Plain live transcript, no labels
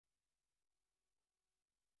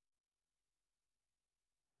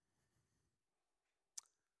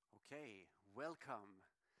Okay, welcome,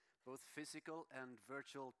 both physical and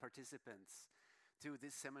virtual participants, to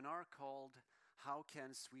this seminar called How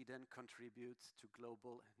Can Sweden Contribute to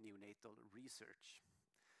Global Neonatal Research?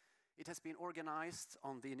 It has been organized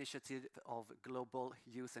on the initiative of Global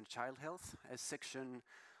Youth and Child Health, a section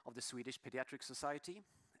of the Swedish Paediatric Society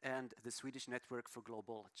and the Swedish Network for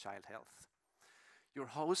Global Child Health. Your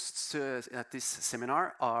hosts at this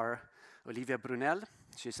seminar are Olivia Brunell.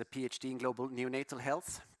 She's a PhD in Global Neonatal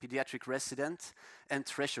Health, pediatric resident, and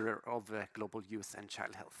treasurer of Global Youth and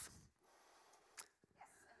Child Health. Yes,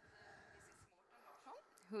 and this is Mårten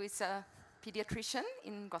Larsson, who is a pediatrician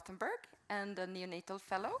in Gothenburg and a neonatal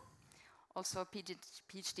fellow, also a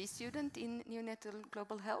PhD student in neonatal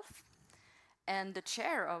global health, and the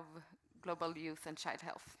chair of Global Youth and Child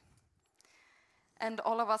Health. And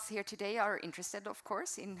all of us here today are interested, of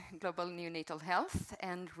course, in global neonatal health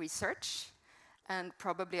and research, and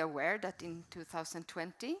probably aware that in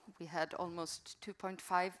 2020 we had almost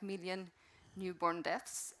 2.5 million newborn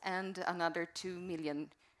deaths and another 2 million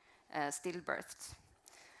stillbirths.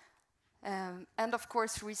 And of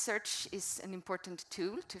course, research is an important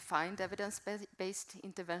tool to find evidence-based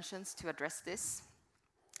interventions to address this.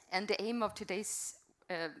 And the aim of today's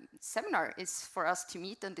seminar is for us to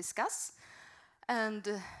meet and discuss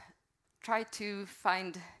and try to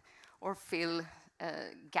find or fill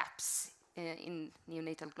gaps in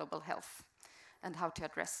neonatal global health and how to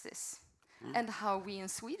address this and how we in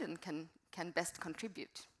Sweden can best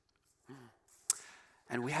contribute.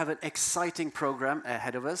 And we have an exciting program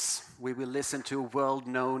ahead of us. We will listen to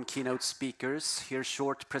world-known keynote speakers, hear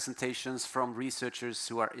short presentations from researchers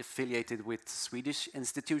who are affiliated with Swedish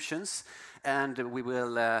institutions, and we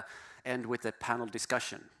will end with a panel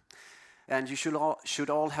discussion. And you should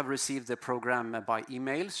all have received the program by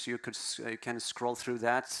email, so you can scroll through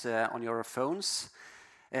that on your phones.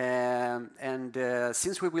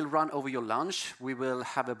 Since we will run over your lunch, we will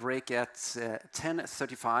have a break at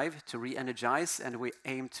 10:35 to re-energize, and we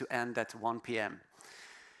aim to end at 1 p.m.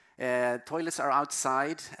 Toilets are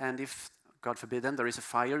outside, and if, God forbid, there is a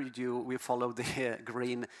fire, we follow the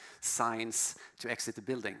green signs to exit the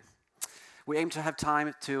building. We aim to have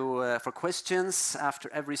time for questions after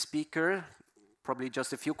every speaker, probably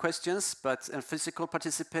just a few questions, but physical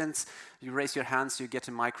participants, you raise your hands, you get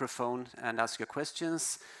a microphone and ask your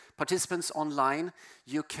questions. Participants online,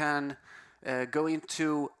 you can go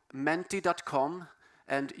into menti.com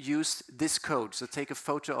and use this code. So take a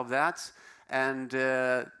photo of that, and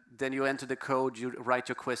then you enter the code, you write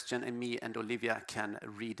your question, and me and Olivia can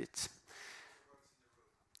read it.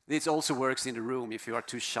 This also works in the room if you are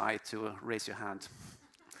too shy to raise your hand.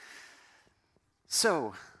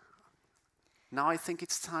 So, now I think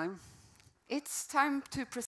it's time. It's time to present